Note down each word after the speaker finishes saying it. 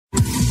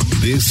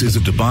This is a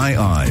Dubai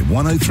Eye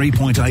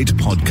 103.8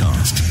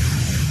 podcast.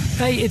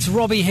 Hey, it's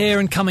Robbie here,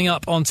 and coming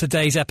up on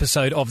today's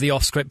episode of the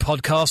Off Script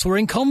podcast, we're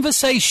in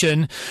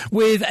conversation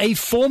with a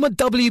former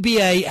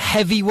WBA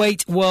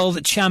heavyweight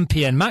world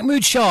champion.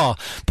 MAHMOUD CHARR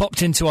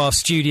popped into our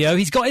studio.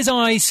 He's got his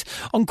eyes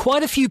on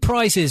quite a few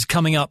prizes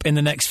coming up in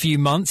the next few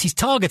months. He's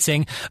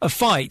targeting a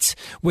fight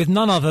with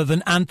none other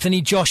than Anthony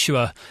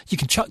Joshua. You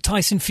can chuck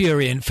Tyson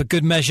Fury in for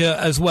good measure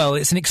as well.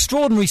 It's an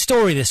extraordinary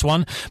story, this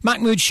one.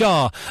 MAHMOUD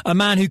CHARR, a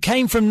man who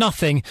came from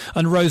nothing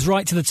and rose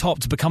right to the top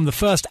to become the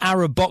first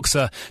Arab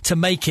boxer to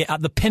make it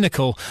at the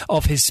pinnacle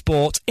of his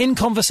sport, in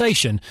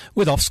conversation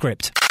with Off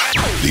Script.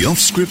 The Off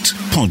Script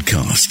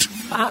podcast.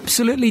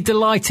 Absolutely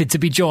delighted to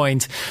be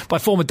joined by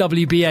former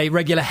WBA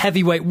regular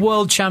heavyweight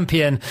world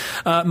champion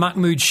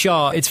MAHMOUD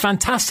CHARR. It's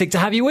fantastic to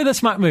have you with us,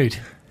 MAHMOUD.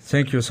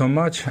 Thank you so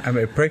much. I'm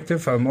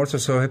attractive. I'm also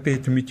so happy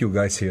to meet you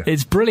guys here.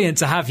 It's brilliant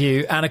to have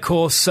you. And, of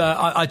course,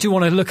 I do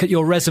want to look at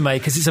your resume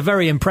because it's a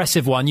very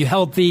impressive one. You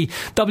held the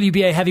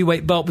WBA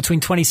heavyweight belt between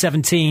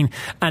 2017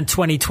 and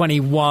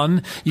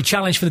 2021. You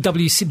challenged for the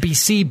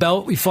WBC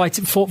belt. We fought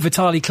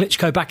Vitaly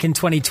Klitschko back in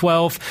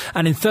 2012.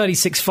 And in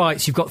 36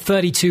 fights, you've got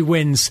 32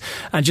 wins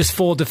and just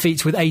 4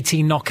 defeats with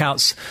 18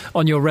 knockouts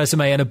on your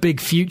resume, and a big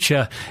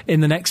future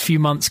in the next few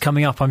months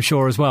coming up, I'm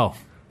sure, as well.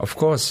 Of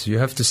course, you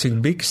have to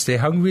think big, stay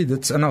hungry,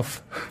 that's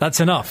enough. That's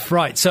enough,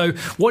 right. So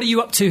what are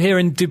you up to here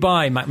in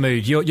Dubai,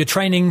 MAHMOUD? You're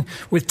training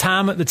with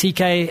Tam at the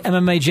TK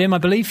MMA gym, I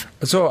believe?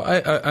 So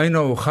I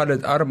know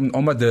Khaled, Arab and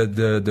Omar,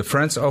 the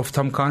friends of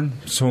Tam Khan,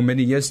 so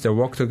many years, they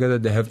work together,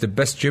 they have the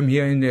best gym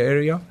here in the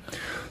area.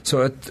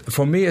 So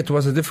for me, it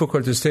was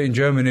difficult to stay in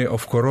Germany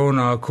of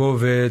Corona,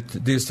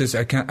 COVID, this. The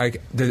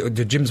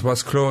gyms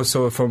was closed.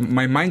 So from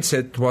my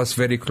mindset was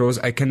very close.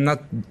 I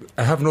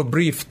have no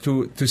brief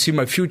to see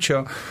my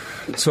future.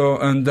 So,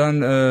 and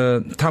then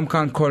Tam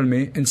Khan called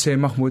me and say,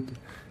 MAHMOUD,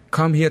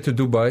 come here to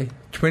Dubai,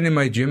 train in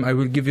my gym. I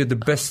will give you the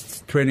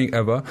best training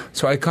ever.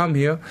 So I come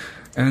here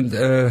and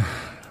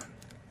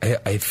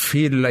I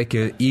feel like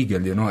an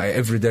eagle, I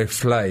every day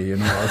fly,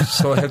 I'm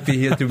so happy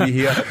here to be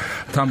here.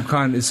 Tam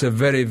Khan is a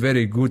very,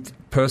 very good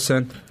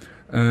person,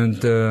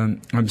 and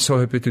I'm so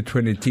happy to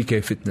train in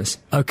TK Fitness.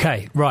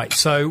 Okay, right.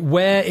 So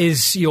where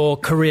is your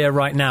career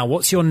right now?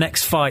 What's your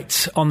next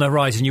fight on the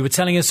horizon? You were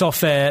telling us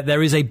off air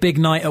there is a big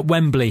night at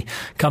Wembley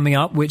coming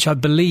up, which I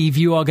believe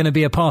you are going to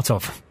be a part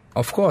of.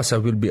 Of course, I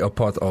will be a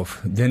part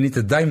of. They need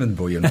a diamond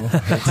boy,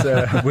 It's,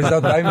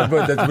 without diamond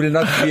boy, that will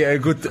not be a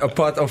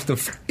part of the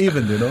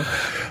event,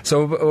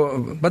 So,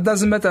 but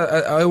doesn't matter.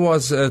 I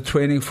was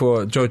training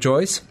for Joe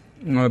Joyce,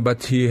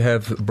 but he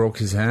broke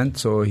his hand,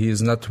 so he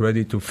is not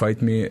ready to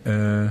fight me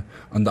on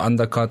the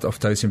undercard of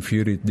Tyson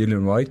Fury,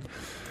 Dillian White.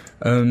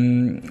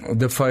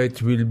 The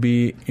fight will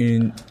be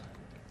in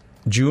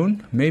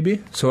June,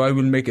 maybe. So I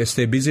will make a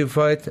stay busy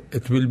fight.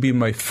 It will be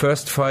my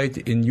first fight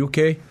in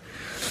UK.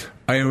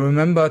 I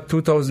remember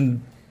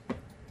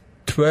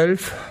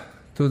 2012,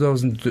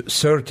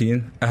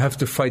 2013, I have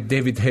to fight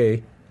David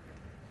Haye.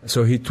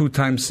 So he 2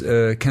 times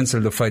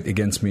cancelled the fight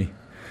against me.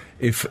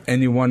 If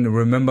anyone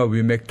remember,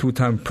 we make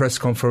 2-time press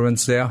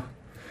conference there.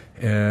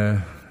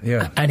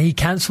 Yeah. And he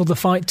cancelled the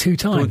fight 2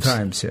 times? 2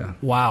 times, yeah.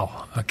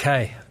 Wow,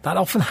 okay. That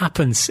often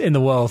happens in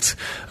the world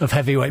of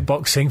heavyweight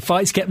boxing.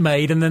 Fights get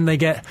made and then they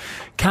get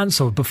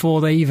cancelled before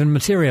they even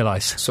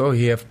materialise. So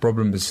he have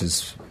problems with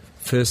his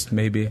fist,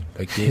 maybe,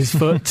 like this. His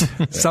foot,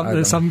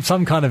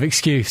 some kind of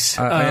excuse.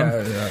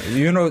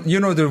 You know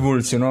the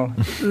rules,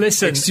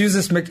 Listen,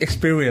 excuses make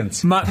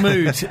experience.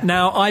 MAHMOUD,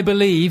 now I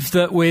believe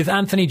that with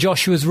Anthony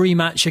Joshua's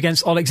rematch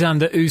against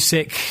Alexander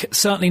Usyk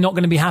certainly not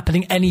going to be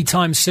happening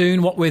anytime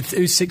soon. What with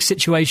Usyk's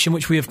situation,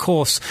 which we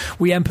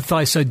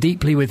empathise so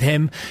deeply with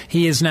him.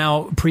 He is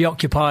now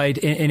preoccupied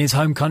in his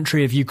home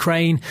country of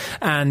Ukraine,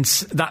 and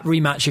that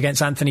rematch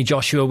against Anthony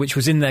Joshua, which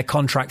was in their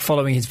contract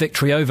following his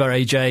victory over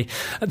AJ,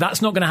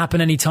 that's not going to happen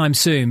anytime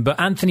soon. But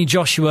Anthony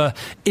Joshua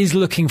is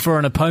looking for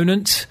an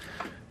opponent.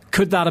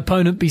 Could that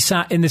opponent be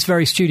sat in this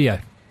very studio?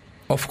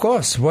 Of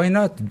course, why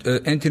not?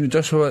 Anthony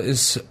Joshua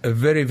is a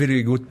very,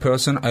 very good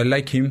person. I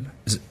like him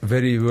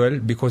very well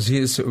because he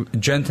is a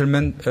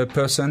gentleman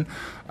person.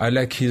 I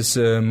like his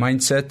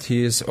mindset.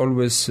 He is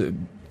always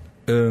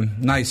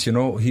nice,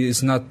 He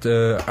is not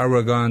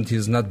arrogant. He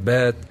is not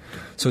bad.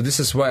 So this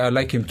is why I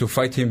like him to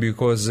fight him,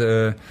 because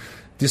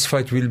this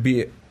fight will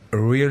be a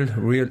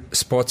real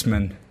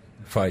sportsman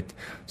fight.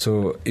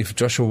 So if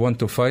Joshua wants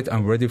to fight,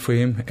 I'm ready for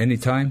him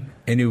anytime,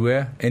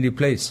 anywhere, any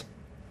place.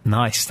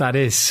 Nice, that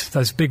is.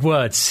 Those big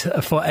words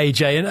for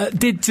AJ. And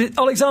did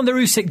Alexander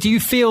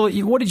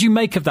Usyk, what did you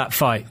make of that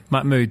fight,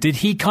 MAHMOUD? Did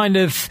he kind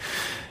of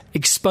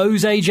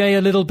expose AJ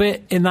a little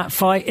bit in that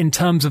fight in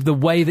terms of the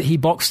way that he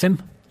boxed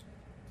him?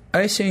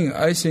 I think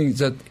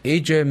that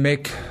AJ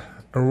make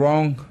a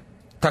wrong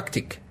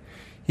tactic.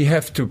 You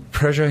have to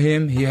pressure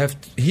him. He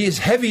is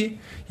heavy.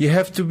 You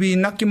have to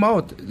knock him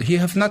out. You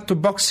have not to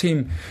box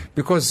him,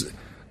 because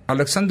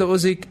Alexander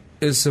Usyk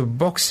is a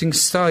boxing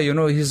star,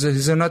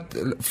 he's not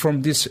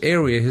from this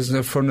area, he's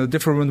from a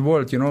different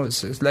world,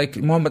 it's like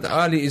Muhammad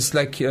Ali is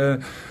like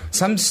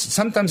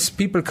sometimes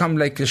people come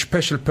like a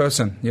special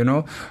person,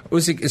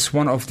 Usyk is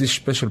one of this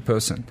special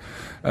person.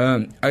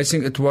 I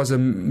think it was a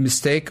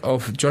mistake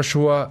of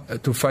Joshua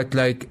to fight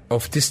like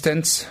of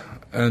distance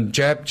and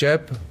jab,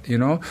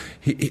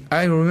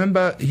 I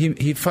remember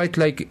he fight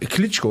like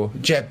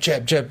Klitschko,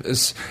 jab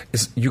is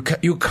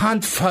you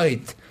can't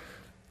fight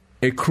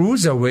a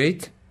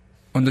cruiserweight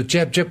on the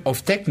jab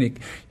of technique.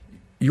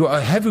 You are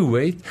a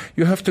heavyweight,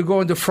 you have to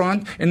go in the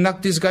front and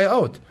knock this guy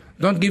out.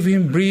 Don't give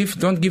him brief,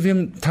 don't give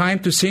him time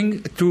to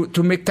think,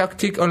 to make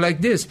tactic or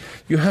like this.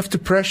 You have to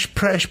press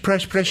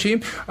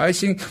him. I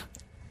think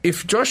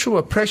if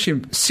Joshua press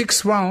him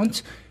 6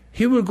 rounds,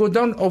 he will go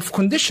down off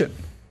condition.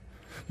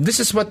 This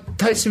is what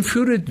Tyson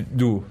Fury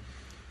do.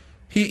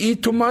 He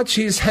eat too much,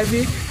 he is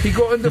heavy, he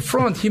go in the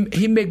front,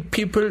 he make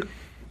people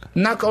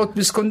knock out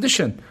with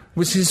condition,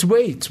 with his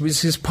weight,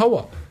 with his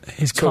power.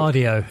 His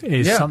cardio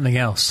is something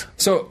else.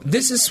 So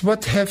this is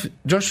what have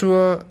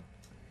Joshua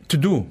to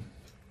do.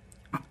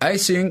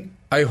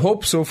 I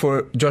hope so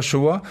for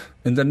Joshua.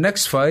 In the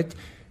next fight,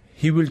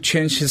 he will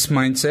change his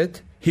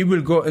mindset. He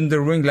will go in the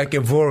ring like a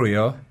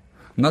warrior,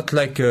 not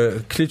like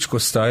a Klitschko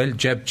style,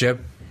 jab,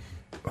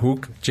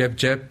 hook,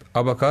 jab,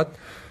 uppercut.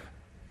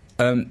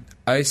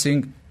 I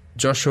think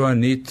Joshua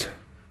need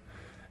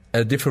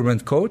a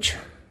different coach.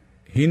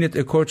 He need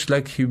a coach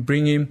like he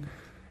bring him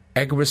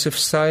aggressive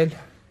style,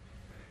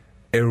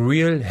 a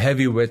real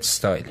heavyweight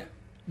style,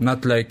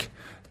 not like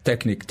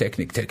technique.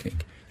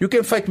 You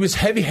can fight with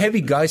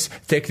heavy guys,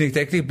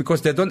 technique,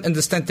 because they don't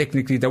understand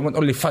technically. They want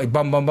only fight,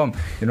 bam,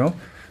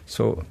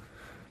 So,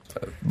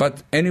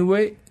 but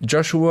anyway,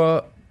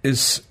 Joshua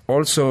is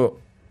also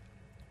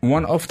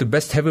one of the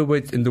best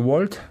heavyweight in the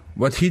world.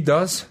 What he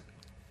does,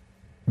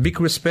 big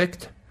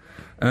respect.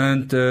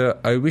 And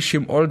I wish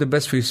him all the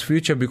best for his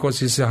future because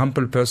he's a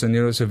humble person.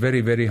 He's a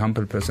very, very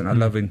humble person. I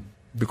love him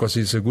because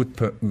he's a good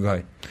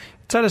guy.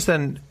 Tell us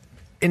then,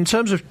 in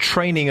terms of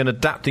training and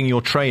adapting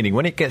your training,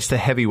 when it gets to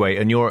heavyweight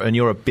and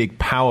you're a big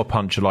power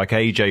puncher like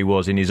AJ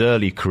was in his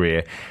early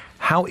career,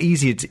 how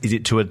easy is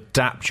it to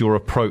adapt your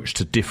approach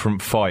to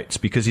different fights?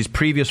 Because his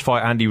previous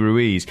fight, Andy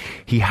Ruiz,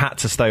 he had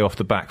to stay off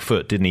the back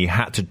foot, didn't he? He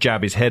had to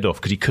jab his head off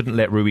because he couldn't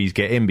let Ruiz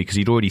get in because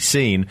he'd already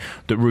seen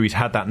that Ruiz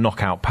had that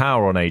knockout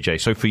power on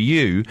AJ. So for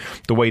you,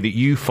 the way that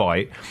you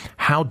fight,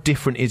 how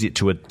different is it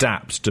to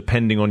adapt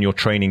depending on your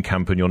training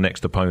camp and your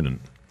next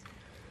opponent?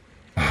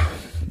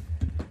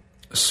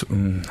 So,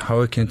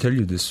 how I can tell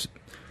you this?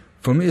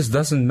 For me, it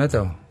doesn't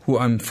matter who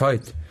I'm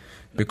fight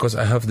because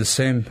I have the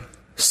same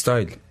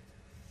style.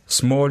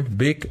 Small,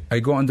 big, I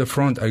go on the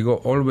front. I go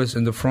always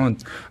in the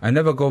front. I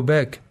never go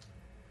back.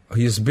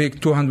 He's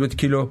big, 200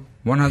 kilo,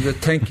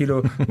 110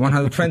 kilo,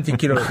 120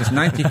 kilo, it's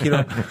 90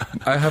 kilo.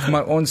 I have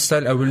my own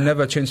style. I will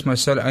never change my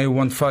style. I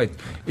won't fight.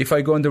 If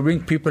I go in the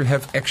ring, people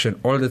have action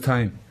all the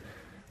time.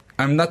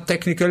 I'm not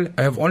technical.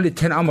 I have only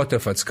 10 amateur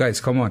fights. Guys,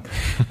 come on.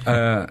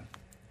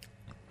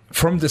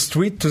 From the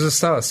street to the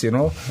stars,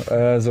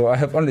 So I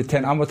have only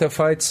 10 amateur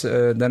fights.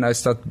 Then I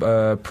start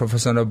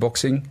professional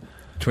boxing,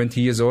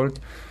 20 years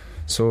old.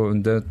 So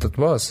that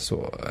was.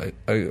 So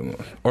I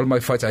all my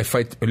fights, I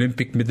fight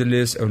Olympic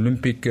medalists,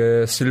 Olympic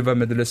silver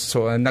medalists.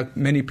 So I knock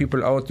many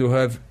people out to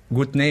have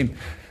good name.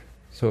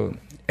 So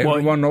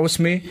everyone knows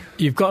me.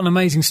 You've got an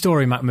amazing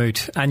story, Mahmoud,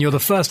 and you're the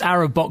first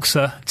Arab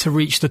boxer to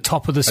reach the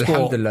top of the sport.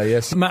 Alhamdulillah,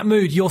 yes.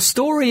 Mahmoud, your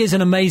story is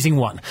an amazing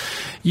one.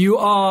 You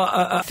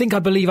are, I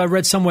believe I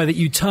read somewhere that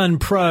you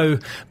turned pro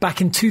back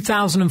in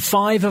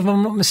 2005, if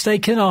I'm not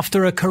mistaken,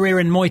 after a career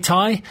in Muay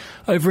Thai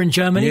over in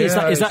Germany.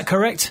 Yeah, is that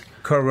correct?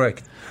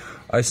 Correct.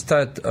 I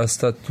start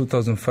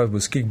 2005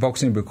 with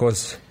kickboxing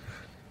because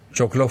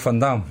Jean-Claude Van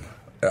Damme.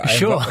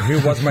 Sure. He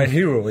was my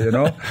hero,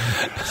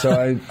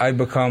 So I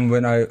become,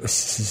 when I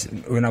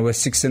was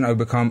 16, I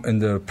become in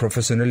the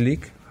professional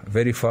league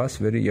very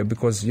fast,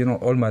 because,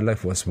 all my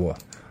life was war.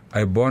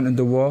 I born in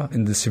the war,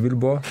 in the civil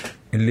war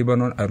in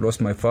Lebanon. I lost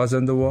my father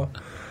in the war.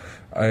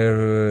 I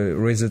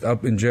raised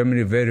up in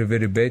Germany, very,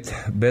 very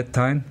bad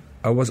time.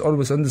 I was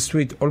always on the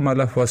street. All my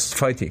life was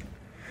fighting.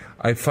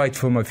 I fight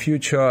for my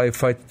future. I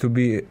fight to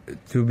be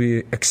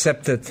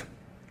accepted.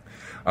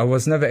 I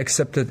was never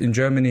accepted in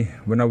Germany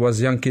when I was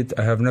a young kid.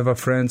 I have never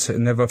friends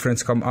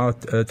come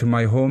out to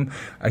my home.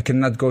 I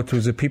cannot go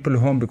to the people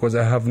home because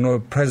I have no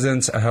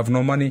presents. I have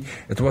no money.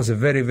 It was a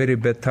very, very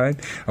bad time.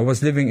 I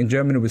was living in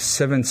Germany with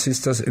 7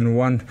 sisters in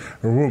one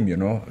room.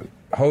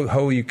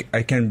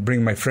 I can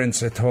bring my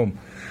friends at home.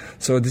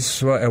 So this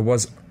is why I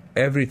was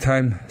every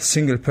time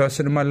single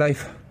person in my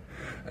life,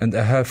 and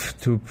I have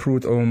to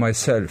prove over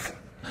myself.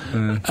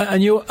 And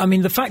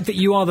the fact that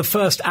you are the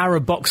first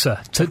Arab boxer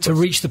to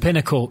reach the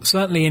pinnacle,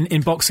 certainly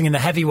in boxing in the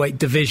heavyweight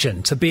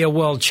division, to be a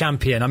world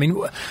champion,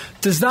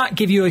 does that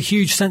give you a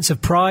huge sense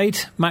of pride,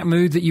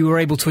 Mahmoud, that you were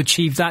able to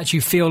achieve that? Do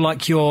you feel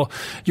like you're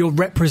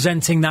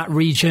representing that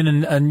region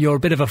and you're a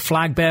bit of a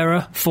flag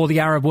bearer for the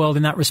Arab world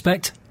in that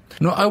respect?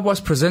 No, I was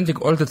presenting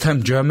all the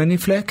time Germany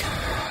flag,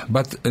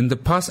 but in the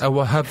past I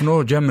will have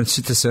no German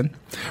citizen.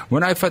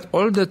 When I fight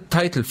all the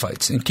title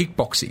fights in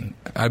kickboxing,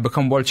 I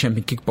become world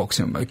champion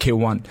kickboxing,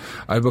 K1.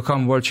 I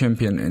become world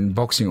champion in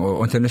boxing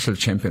or international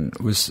champion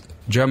with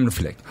German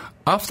flag.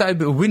 After I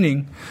be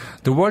winning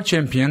the world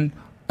champion,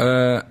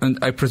 and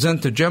I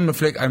present the German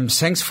flag, I'm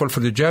thankful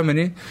for the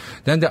Germany.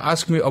 Then they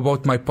ask me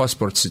about my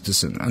passport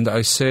citizen, and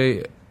I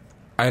say,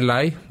 I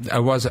lie.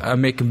 I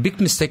make a big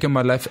mistake in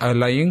my life. I'm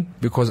lying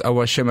because I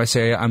was ashamed. I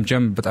say I'm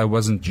German, but I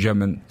wasn't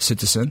German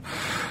citizen.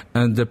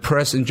 And the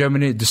press in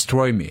Germany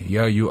destroy me.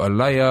 Yeah, you are a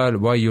liar.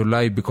 Why you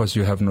lie? Because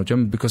you have no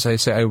German. Because I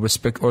say I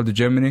respect all the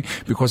Germany.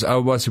 Because I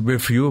was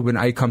with you when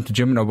I come to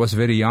Germany. I was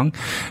very young.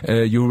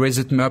 You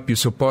raised me up. You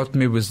support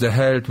me with the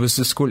health, with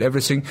the school,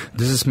 everything.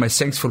 This is my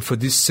thankful for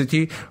this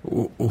city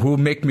who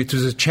make me to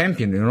the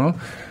champion. You know.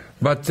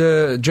 But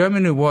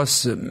Germany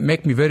was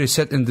make me very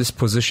sad in this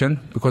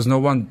position because no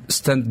one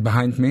stand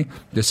behind me.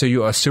 They say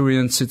you are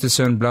Syrian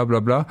citizen, blah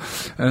blah blah,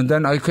 and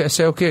then I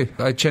say okay.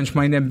 I changed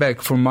my name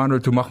back from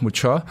Manuel to Mahmoud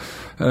Shah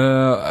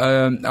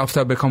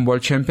after I become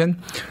world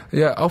champion.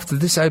 Yeah, after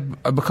this I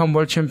become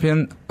world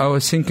champion. I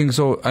was thinking,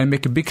 so I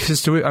make a big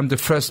history. I'm the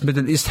first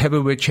Middle East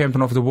heavyweight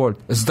champion of the world.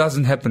 It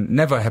doesn't happen,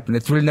 never happen.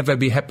 It will never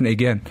be happen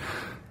again.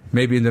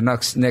 Maybe in the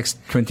next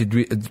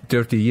 20,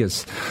 30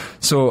 years.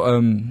 So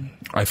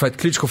I fight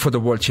Klitschko for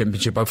the world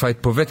championship. I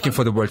fight Povetkin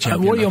for the world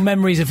championship. What are your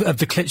memories of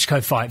the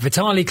Klitschko fight?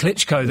 Vitaly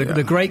Klitschko,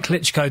 the great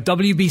Klitschko,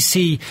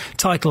 WBC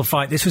title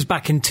fight. This was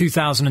back in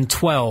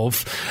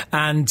 2012.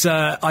 And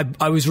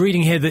I was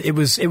reading here that it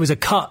was a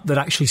cut that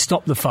actually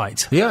stopped the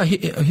fight. Yeah,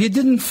 he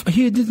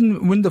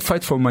didn't win the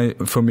fight for me.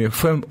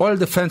 From all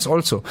the fans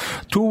also.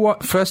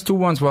 First two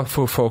ones were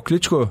for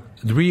Klitschko.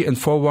 3 and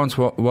 4 ones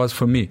was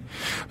for me.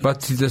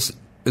 But this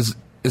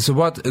is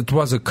what it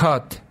was a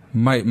cut.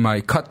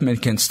 My cutman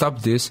can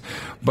stop this,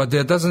 but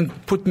they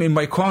doesn't put me in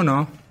my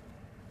corner.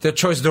 They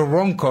chose the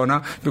wrong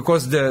corner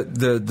because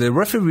the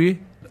referee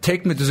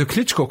take me to the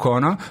Klitschko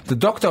corner. The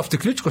doctor of the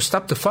Klitschko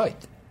stopped the fight.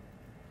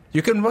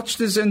 You can watch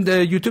this in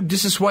the YouTube.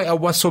 This is why I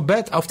was so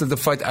bad after the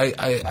fight.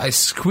 I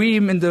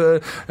scream in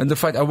the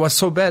fight. I was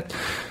so bad.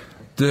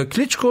 The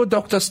Klitschko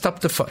doctor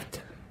stopped the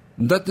fight.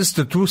 That is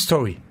the true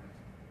story.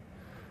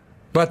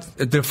 But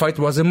the fight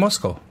was in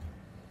Moscow.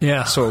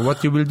 Yeah. So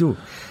what you will do?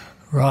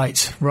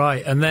 Right.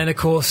 And then, of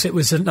course, it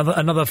was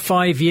another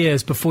 5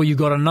 years before you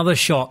got another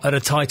shot at a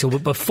title.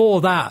 But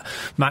before that,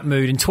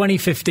 Mahmoud, in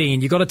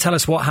 2015, you got to tell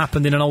us what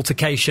happened in an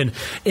altercation,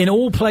 in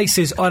all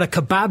places, at a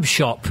kebab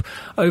shop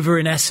over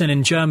in Essen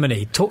in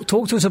Germany. Talk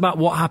to us about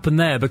what happened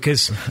there,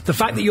 because the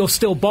fact that you're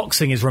still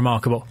boxing is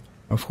remarkable.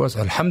 Of course,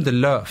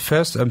 Alhamdulillah.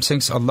 First, I'm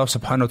thanks Allah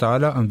subhanahu wa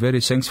ta'ala. I'm very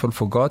thankful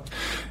for God.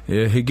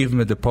 He gave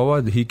me the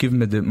power. He gave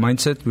me the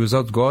mindset.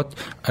 Without God,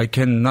 I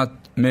cannot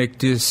make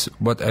this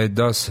what I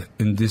does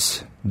in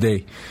this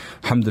day.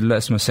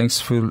 Alhamdulillah, I'm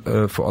thankful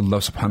for Allah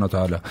subhanahu wa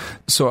ta'ala.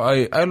 So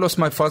I lost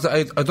my father.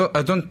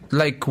 I don't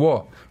like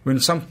war. When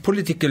some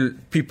political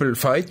people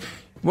fight,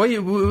 why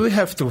we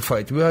have to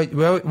fight?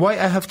 Why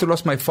I have to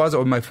lose my father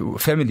or my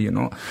family, you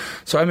know?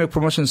 So I make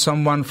promotion.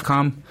 Someone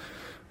come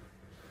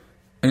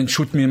and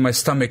shoot me in my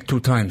stomach 2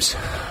 times.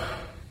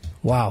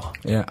 Wow.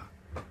 Yeah.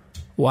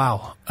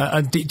 Wow.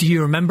 Do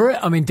you remember it?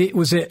 I mean,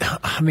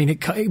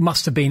 it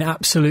must have been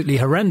absolutely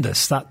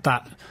horrendous.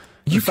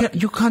 You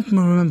can't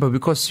remember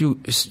because you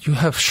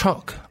have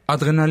shock.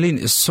 Adrenaline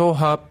is so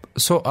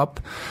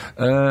up.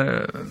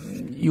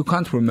 You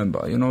can't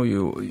remember. You know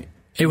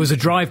It was a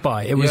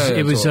drive-by. It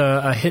was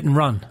a hit and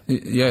run.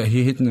 Yeah,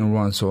 he hit and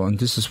run. So, and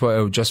this is why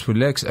I just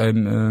relax.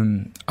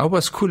 I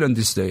was cool on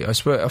this day. I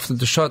swear, after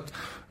the shot,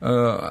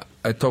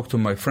 I talked to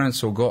my friends.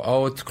 So go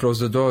out, close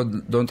the door,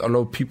 don't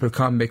allow people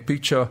come make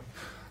picture.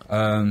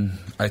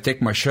 I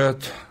take my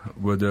shirt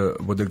with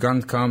the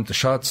gun come, the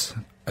shots.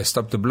 I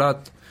stop the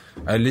blood.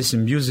 I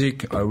listen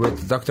music. I wait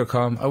the doctor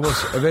come. I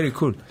was very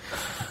cool.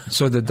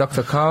 So the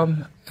doctor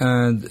come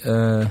and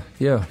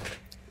yeah.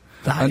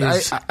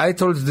 I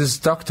told this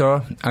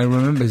doctor, I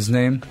remember his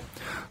name,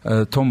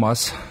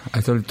 Thomas. I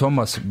told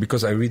Thomas,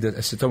 because I read it,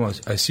 I said, Thomas,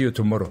 I see you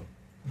tomorrow.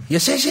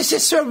 Yes,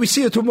 sir, we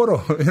see you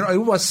tomorrow. It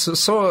was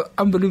so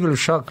unbelievable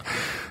shock.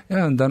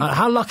 Yeah, and then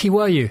how lucky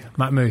were you,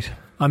 Mahmoud?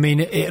 I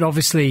mean, it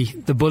obviously,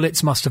 the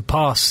bullets must have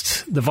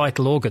passed the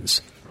vital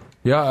organs.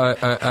 Yeah,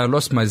 I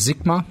lost my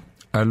zikma.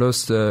 I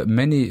lost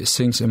many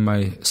things in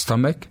my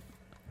stomach.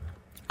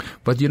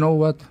 But you know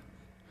what?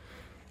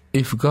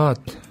 If God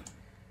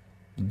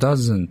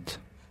doesn't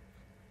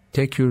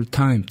take your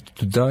time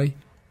to die,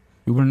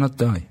 you will not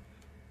die.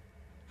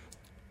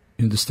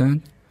 You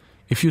understand?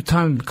 If your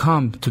time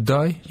come to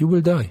die, you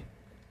will die.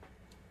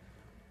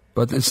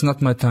 But it's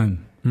not my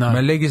time. No.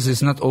 My legacy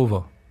is not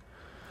over.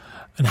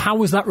 And how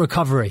was that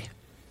recovery?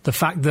 The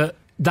fact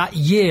that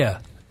year,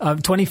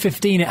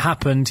 2015 it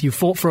happened, you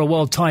fought for a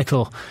world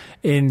title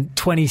in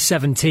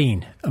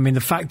 2017. I mean,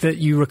 the fact that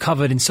you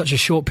recovered in such a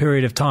short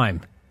period of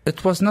time.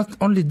 It was not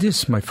only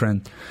this, my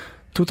friend.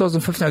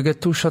 2015, I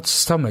get 2 shots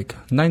stomach.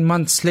 9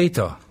 months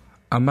later,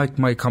 I make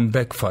my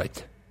comeback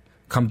fight.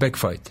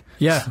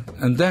 Yeah.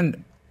 And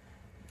then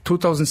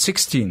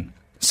 2016,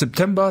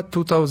 September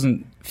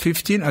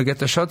 2015, I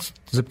get a shot.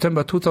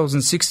 September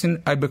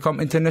 2016, I become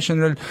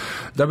international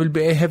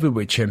WBA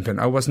heavyweight champion.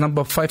 I was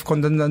number 5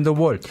 contender in the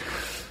world.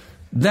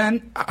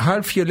 Then,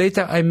 half year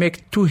later, I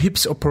make 2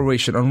 hips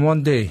operation on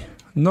one day.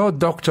 No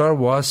doctor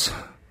was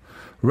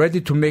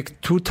ready to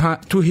make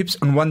two hips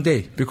on one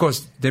day,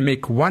 because they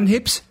make 1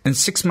 hips and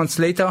 6 months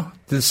later,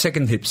 the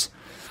second hips.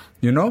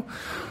 You know?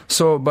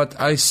 So, but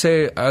I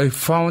say, I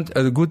found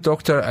a good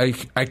doctor.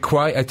 I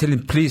cry. I tell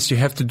him, please, you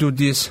have to do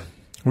this.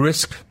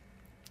 Risk.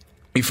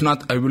 If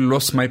not, I will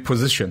lose my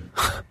position.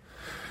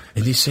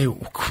 And he say,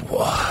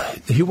 wow.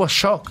 He was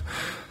shocked.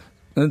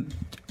 And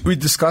we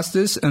discussed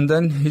this, and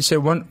then he said,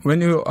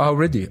 when you are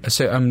ready? I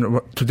say, I'm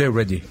today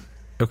ready.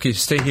 Okay,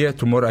 stay here.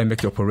 Tomorrow I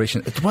make the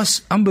operation. It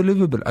was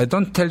unbelievable. I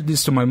don't tell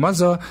this to my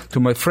mother, to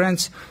my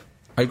friends.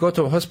 I go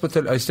to a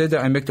hospital, I stay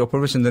there, I make the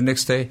operation the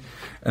next day,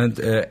 and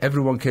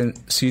everyone can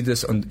see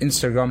this on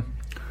Instagram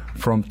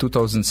from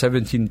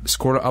 2017.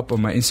 Scroll up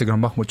on my Instagram,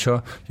 Mahmoud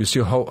CHARR. You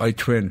see how I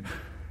train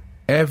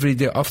every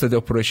day after the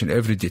operation,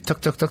 every day.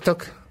 Tuck, tuck, tuck,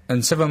 tuck.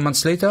 And 7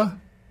 months later,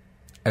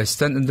 I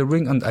stand in the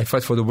ring and I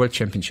fight for the world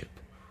championship.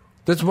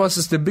 That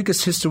was the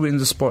biggest history in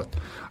the sport.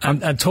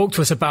 And talk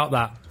to us about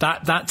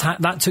that.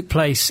 That took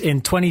place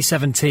in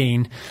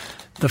 2017.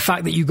 The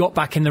fact that you got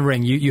back in the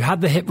ring, you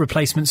had the hip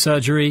replacement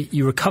surgery,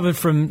 you recovered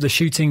from the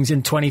shootings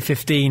in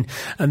 2015,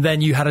 and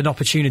then you had an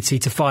opportunity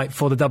to fight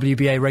for the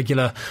WBA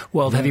regular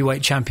World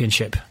Heavyweight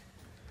Championship.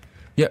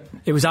 Yeah.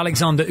 It was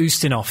Alexander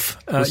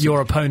Ustinov,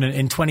 your opponent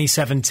in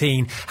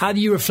 2017. How do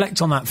you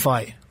reflect on that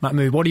fight,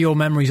 Mahmoud? What are your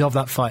memories of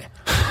that fight?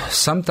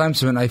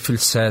 Sometimes when I feel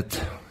sad,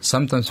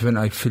 sometimes when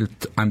I feel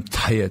I'm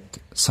tired,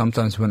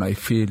 sometimes when I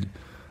feel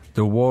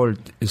the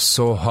world is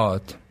so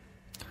hard,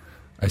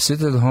 I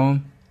sit at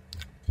home,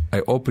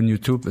 I open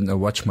YouTube and I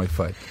watch my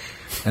fight.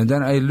 And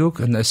then I look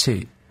and I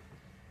say,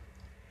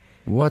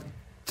 what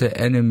the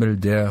animal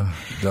there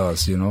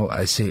does, you know?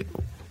 I say,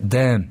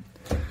 damn,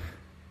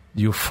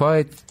 you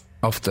fight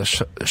after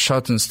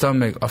shot in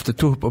stomach, after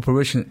 2 hip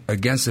operation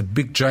against a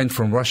big giant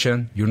from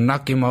Russia, you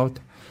knock him out,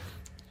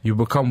 you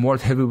become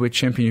world heavyweight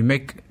champion, you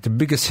make the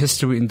biggest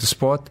history in the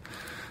sport,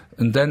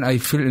 and then I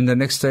feel in the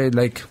next day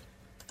like,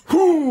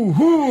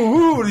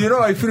 you know,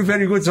 I feel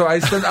very good. So I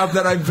stand up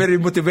there, I'm very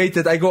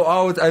motivated. I go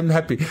out, I'm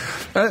happy.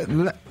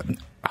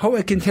 How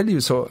I can tell you?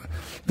 So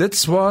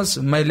that was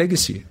my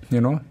legacy, you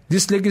know.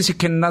 This legacy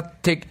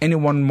cannot take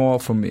anyone more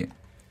from me.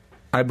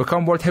 I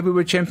become world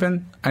heavyweight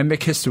champion, I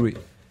make history.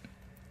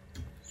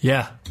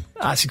 Yeah,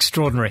 that's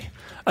extraordinary.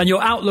 And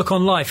your outlook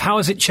on life, how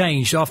has it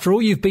changed after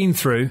all you've been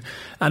through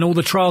and all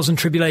the trials and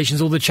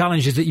tribulations, all the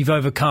challenges that you've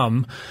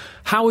overcome?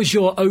 How has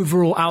your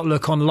overall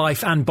outlook on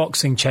life and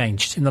boxing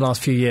changed in the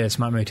last few years,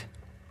 Mahmoud?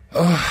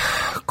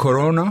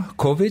 Corona,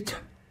 COVID,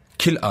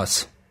 kill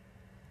us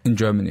in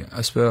Germany.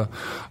 I swear,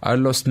 I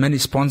lost many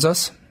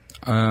sponsors,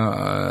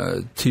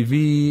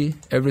 TV,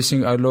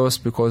 everything I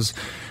lost, because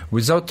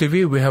without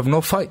TV, we have no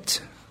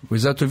fight.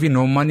 Without TV,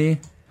 no money.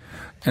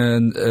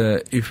 And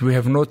if we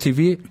have no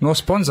TV, no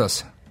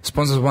sponsors.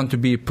 Sponsors want to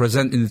be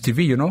present in the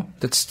TV, you know.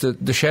 That's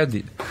the share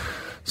deal.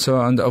 So,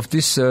 and of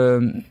this,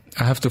 I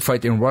have to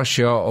fight in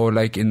Russia or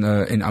like in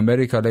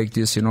America like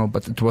this, you know.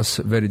 But it was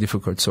very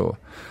difficult. So,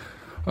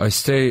 I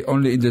stay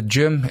only in the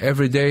gym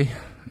every day.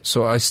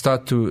 So I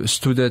start to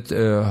study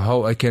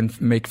how I can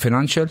make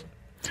financial,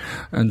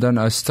 and then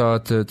I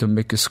start to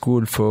make a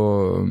school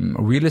for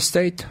real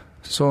estate.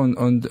 So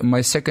on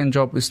my second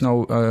job is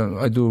now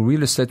I do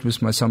real estate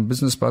with my son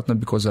business partner,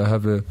 because I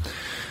have a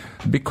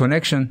big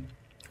connection.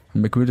 I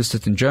make real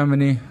estate in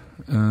Germany,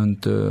 and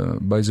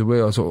by the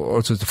way,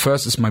 also the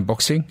first is my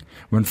boxing.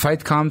 When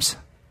fight comes,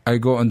 I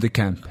go on the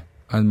camp,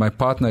 and my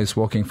partner is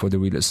working for the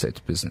real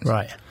estate business.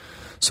 Right.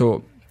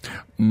 So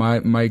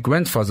my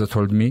grandfather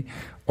told me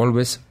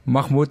always,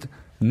 Mahmoud,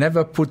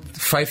 never put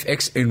 5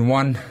 eggs in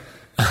one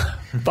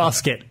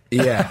basket.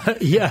 Yeah.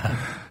 Yeah.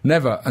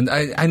 Never. And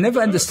I never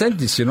understand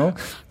this, you know.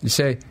 You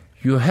say,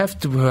 you have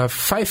to have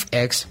 5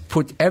 eggs,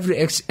 put every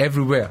egg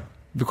everywhere.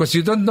 Because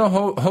you don't know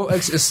how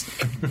eggs is,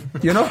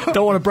 you know.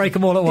 Don't want to break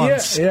them all at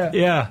once.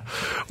 Yeah.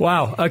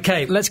 Wow.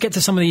 Okay, let's get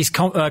to some of these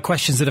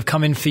questions that have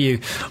come in for you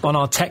on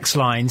our text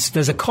lines.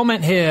 There's a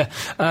comment here.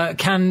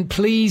 Can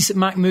please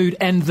Mahmoud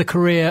end the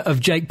career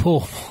of Jake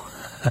Paul?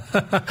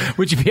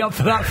 Would you be up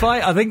for that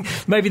fight? I think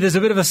maybe there's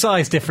a bit of a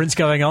size difference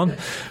going on.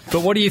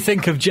 But what do you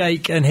think of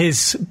Jake and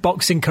his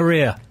boxing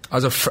career?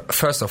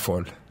 First of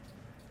all,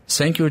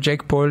 thank you,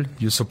 Jake Paul.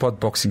 You support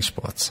boxing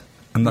sports.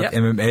 And not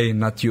MMA,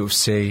 not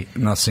UFC,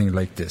 nothing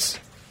like this.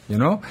 You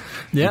know?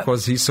 Yeah.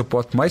 Because he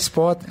support my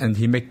sport and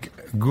he make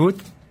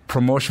good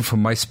promotion for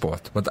my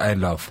sport, what I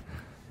love.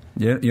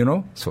 Yeah, you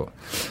know? So,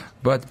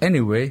 but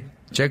anyway,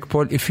 Jake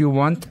Paul, if you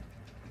want,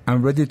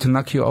 I'm ready to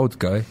knock you out,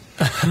 guy.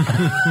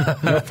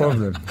 No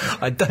problem.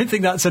 I don't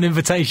think that's an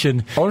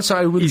invitation. Also,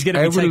 I will lose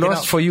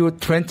up for you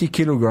 20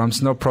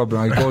 kilograms, no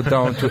problem. I go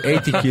down to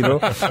 80 kilo.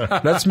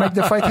 Let's make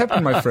the fight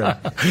happen, my friend.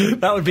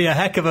 That would be a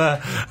heck of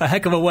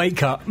a weight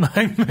cut,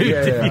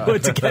 if you were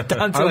to get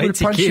down to 80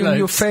 kilos. I will punch you in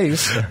your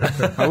face.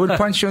 I will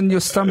punch you in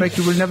your stomach.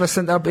 You will never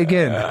stand up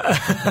again,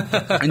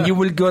 and you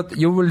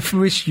will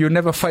wish you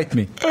never fight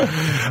me. We've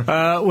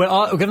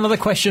got another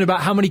question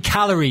about how many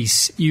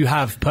calories you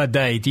have per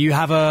day. Do you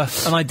have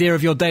an idea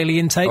of your daily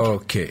intake?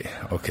 Okay,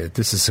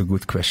 this is a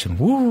good question.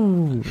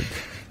 Woo!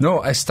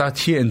 No, I start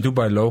here in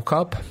Dubai low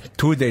carb,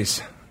 2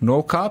 days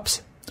no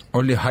carbs,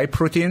 only high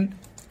protein.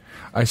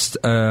 I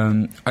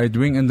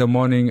drink in the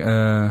morning,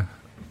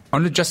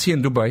 only just here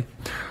in Dubai,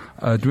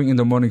 drink in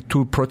the morning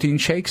 2 protein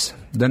shakes.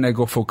 Then I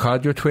go for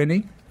cardio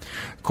training.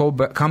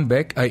 Come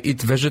back, I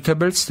eat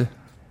vegetables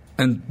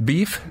and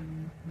beef.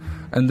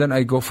 And then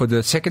I go for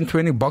the second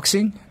training,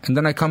 boxing, and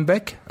then I come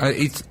back, I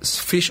eat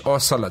fish or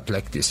salad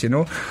like this,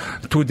 2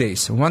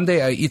 days. 1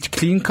 day I eat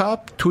clean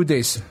carb, 2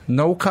 days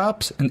no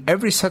carbs, and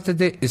every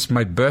Saturday is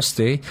my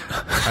birthday.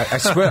 I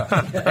swear,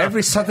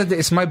 every Saturday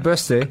is my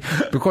birthday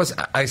because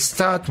I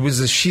start with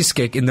the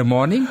cheesecake in the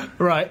morning.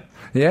 Right.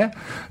 Yeah,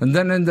 and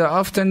then in the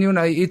afternoon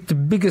I eat the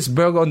biggest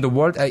burger in the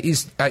world. I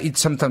eat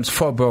sometimes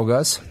 4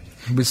 burgers.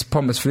 With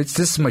pommes frites.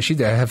 This is my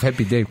shit. I have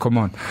happy day. Come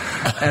on.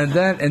 And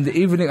then in the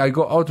evening I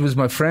go out with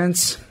my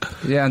friends.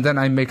 Yeah, and then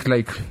I make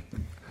they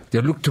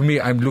look to me.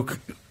 I look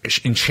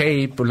in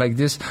shape like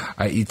this.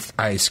 I eat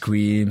ice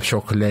cream,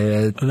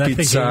 chocolate, pizza.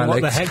 Thinking,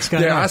 what the heck's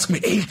going on? They ask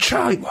me, "Hey,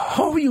 Charlie,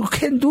 how you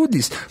can do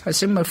this?" I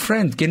say, "My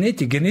friend,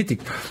 genetic."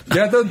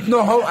 They don't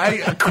know how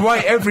I cry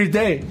every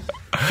day.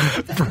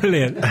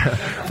 Brilliant.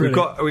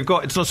 We've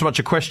got. It's not so much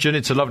a question.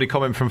 It's a lovely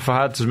comment from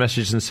Fahad, who's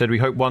messaged and said, "We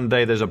hope one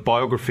day there's a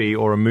biography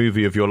or a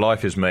movie of your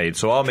life is made."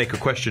 So I'll make a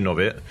question of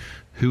it.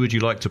 Who would you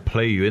like to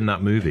play you in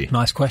that movie?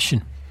 Nice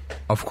question.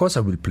 Of course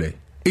I will play.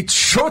 It's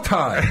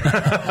showtime.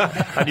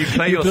 And you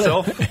play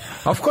yourself?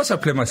 Of course I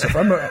play myself.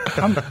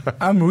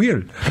 I'm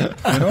real.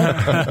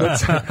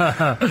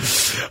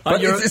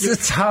 But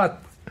it's hard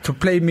to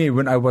play me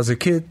when I was a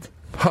kid.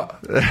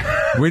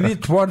 We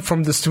need one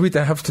from the street.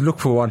 I have to look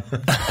for one.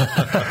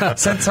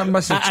 Send some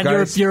message, and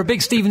guys. You're a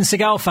big Steven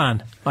Seagal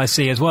fan, I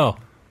see, as well.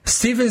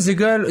 Steven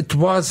Seagal, it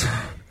was...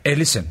 Hey,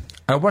 listen,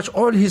 I watch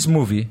all his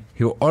movie.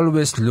 He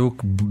always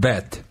look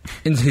bad.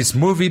 In his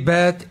movie,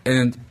 bad.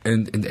 And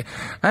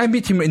I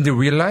meet him in the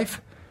real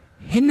life.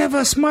 He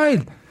never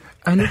smile.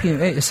 I look at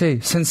him, I say,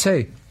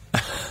 Sensei,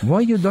 why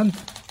you don't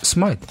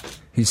smile?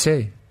 He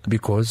say,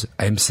 because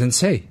I'm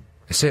Sensei.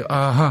 I say,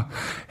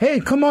 hey,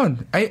 come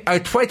on. I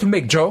try to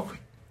make joke.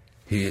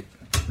 He,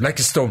 like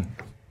a stone.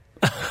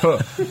 I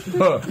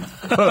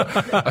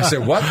say,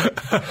 what?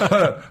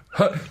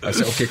 I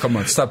say, okay, come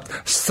on,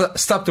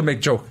 stop to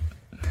make joke.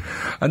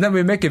 And then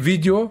we make a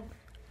video.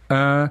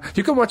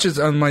 You can watch it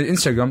on my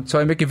Instagram. So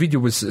I make a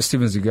video with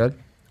Steven Seagal.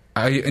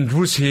 I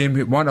introduce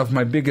him, one of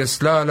my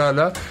biggest,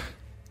 No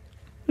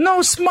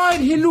smile,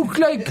 he look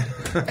like,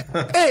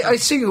 hey, I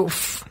see you.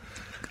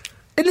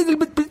 A little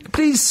bit,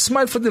 please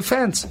smile for the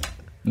fans.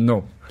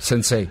 No,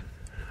 Sensei.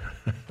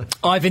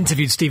 I've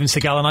interviewed Steven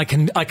Seagal,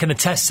 and I can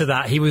attest to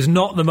that. He was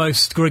not the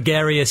most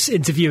gregarious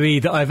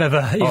interviewee that I've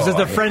ever... He was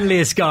the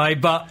friendliest guy,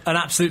 but an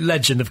absolute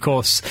legend, of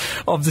course,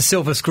 of the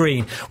silver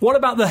screen. What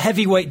about the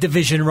heavyweight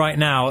division right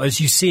now, as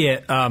you see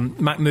it,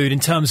 Mahmoud, in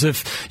terms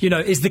of,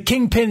 is the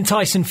kingpin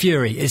Tyson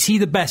Fury? Is he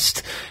the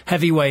best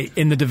heavyweight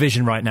in the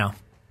division right now?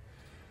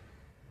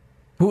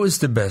 Who is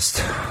the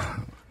best?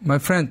 My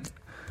friend,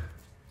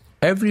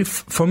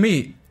 for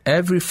me...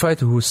 Every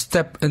fighter who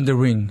step in the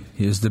ring,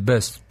 he is the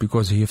best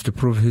because he have to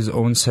prove his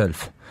own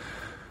self.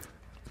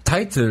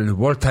 Title,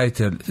 world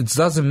title, it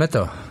doesn't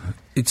matter.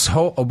 It's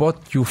how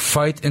about you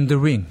fight in the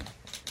ring.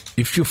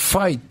 If you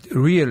fight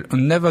real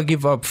and never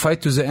give up,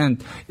 fight to the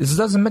end, it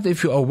doesn't matter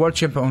if you are world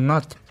champion or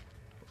not.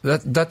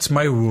 That's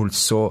my rules.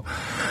 So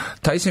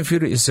Tyson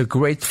Fury is a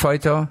great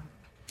fighter.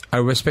 I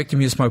respect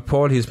him. He's my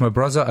Paul. He's my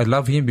brother. I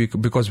love him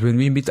because when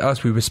we meet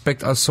us, we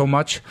respect us so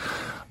much.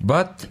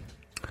 But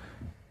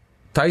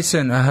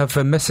Tyson, I have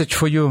a message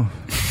for you.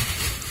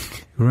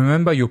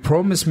 Remember, you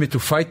promised me to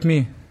fight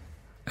me,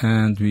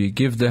 and we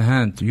give the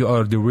hand. You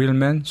are the real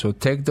man, so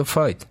take the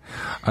fight.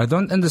 I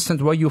don't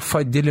understand why you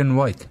fight Dillian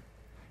Whyte.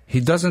 He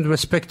doesn't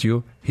respect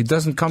you. He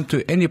doesn't come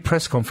to any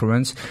press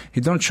conference.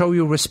 He don't show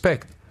you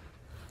respect.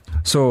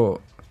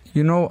 So,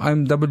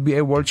 I'm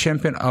WBA world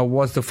champion. I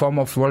was the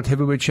former world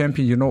heavyweight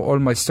champion. You know all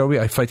my story.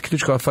 I fight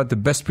Klitschko. I fight the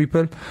best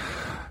people.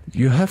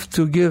 You have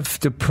to give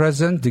the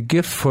present, the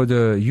gift for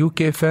the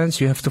UK fans.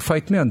 You have to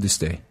fight me on this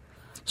day.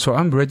 So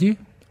I'm ready.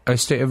 I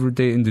stay every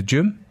day in the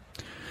gym.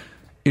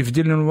 If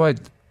Dillian Whyte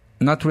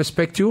not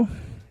respect you,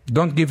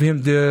 don't give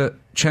him the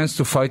chance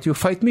to fight you.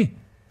 Fight me.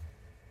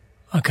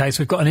 Okay,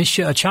 so we've got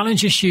a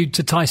challenge issued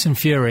to Tyson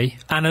Fury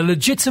and a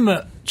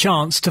legitimate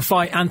chance to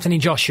fight Anthony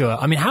Joshua.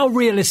 I mean, how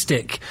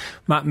realistic,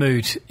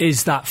 Mahmoud,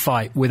 is that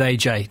fight with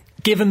AJ?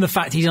 Given the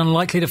fact he's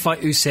unlikely to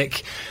fight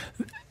Usyk,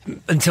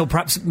 until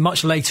perhaps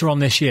much later on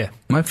this year?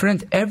 My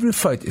friend, every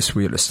fight is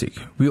realistic.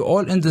 We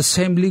all in the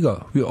same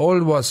liga. We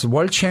all was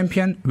world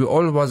champion. We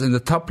all was in the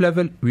top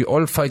level. We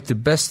all fight the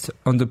best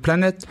on the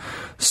planet.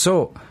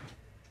 So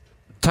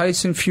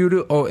Tyson Fury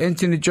or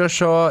Anthony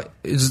Joshua,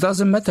 it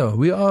doesn't matter.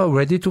 We are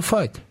ready to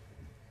fight.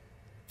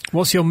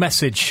 What's your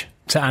message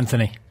to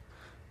Anthony?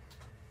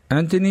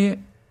 Anthony,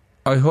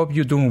 I hope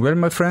you're doing well,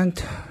 my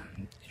friend.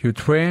 You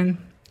train.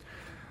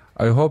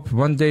 I hope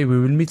one day we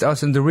will meet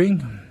us in the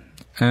ring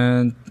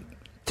and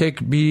take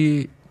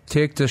the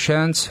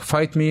chance,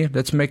 fight me.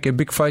 Let's make a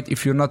big fight.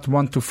 If you not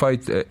want to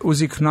fight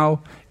Usyk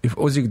now, if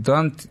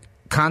Usyk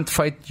can't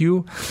fight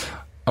you,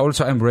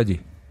 also I'm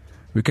ready.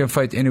 We can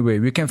fight anyway.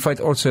 We can fight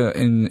also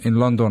in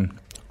London,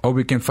 or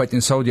we can fight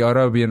in Saudi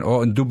Arabia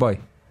or in Dubai.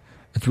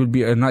 It will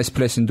be a nice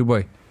place in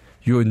Dubai,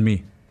 you and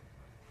me.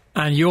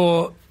 And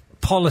your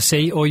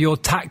policy or your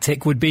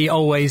tactic would be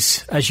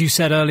always, as you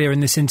said earlier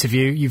in this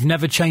interview, you've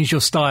never changed your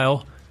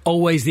style,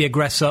 always the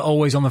aggressor,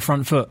 always on the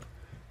front foot.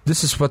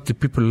 This is what the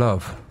people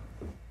love.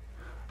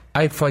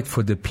 I fight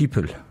for the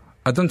people.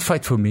 I don't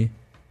fight for me.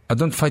 I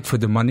don't fight for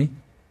the money.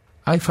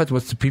 I fight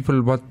what the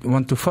people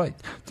want to fight.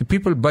 The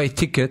people buy a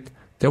ticket,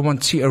 they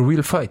want to see a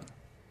real fight.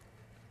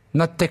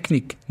 Not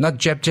technique, not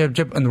jab, jab,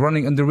 jab and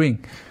running in the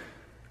ring.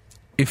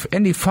 If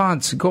any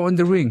fans go in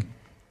the ring,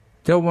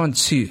 they want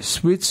to see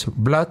sweats,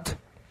 blood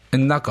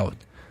and knockout.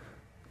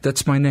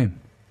 That's my name.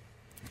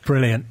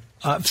 Brilliant.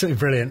 Absolutely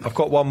brilliant. I've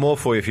got one more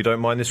for you, if you don't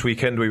mind. This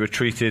weekend we were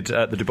treated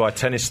at the Dubai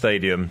Tennis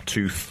Stadium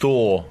to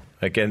Thor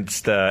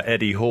against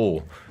Eddie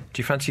Hall.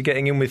 Do you fancy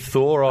getting in with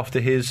Thor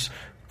after his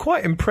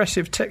quite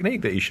impressive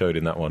technique that he showed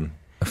in that one?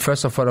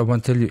 First of all, I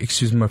want to tell you,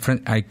 excuse me, my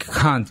friend, I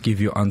can't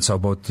give you answer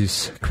about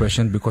this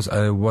question because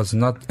I was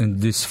not in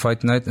this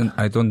fight night and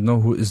I don't know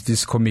who is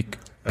this comic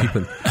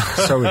people.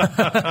 Sorry.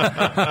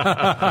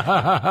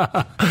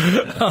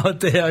 Oh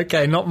dear,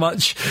 okay, not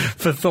much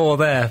for Thor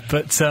there,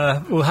 but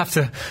we'll have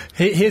to...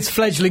 His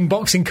fledgling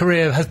boxing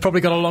career has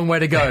probably got a long way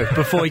to go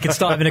before he can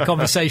start having a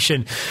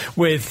conversation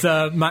with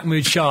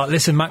Mahmoud CHARR.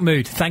 Listen,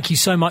 Mahmoud, thank you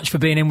so much for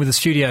being in with the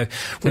studio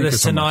with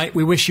us tonight.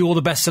 We wish you all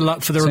the best of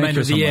luck for the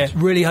remainder of the year.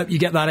 Really hope you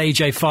get that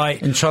AJ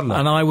fight. Inshallah.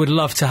 And I would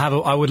love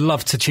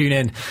to tune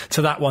in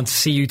to that one to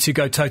see you two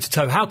go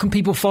toe-to-toe. How can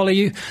people follow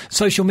you?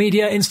 Social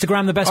media,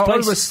 Instagram, the best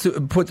place? Always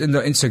put in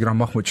the Instagram,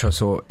 Mahmoud CHARR.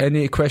 So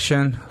any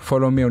question,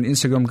 follow me on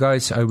Instagram,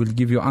 guys. I will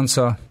give you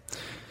answer.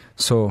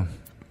 So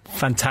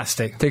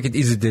fantastic. Take it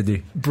easy,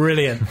 Diddy.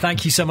 Brilliant.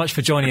 Thank you so much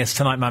for joining us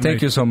tonight, Mahmoud.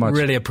 Thank you so much.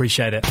 Really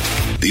appreciate it.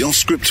 The Off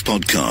Script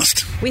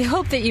Podcast. We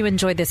hope that you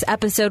enjoyed this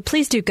episode.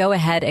 Please do go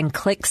ahead and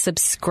click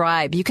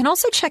subscribe. You can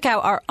also check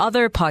out our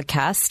other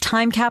podcasts,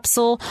 Time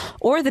Capsule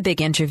or The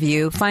Big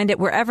Interview. Find it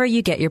wherever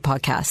you get your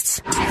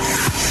podcasts.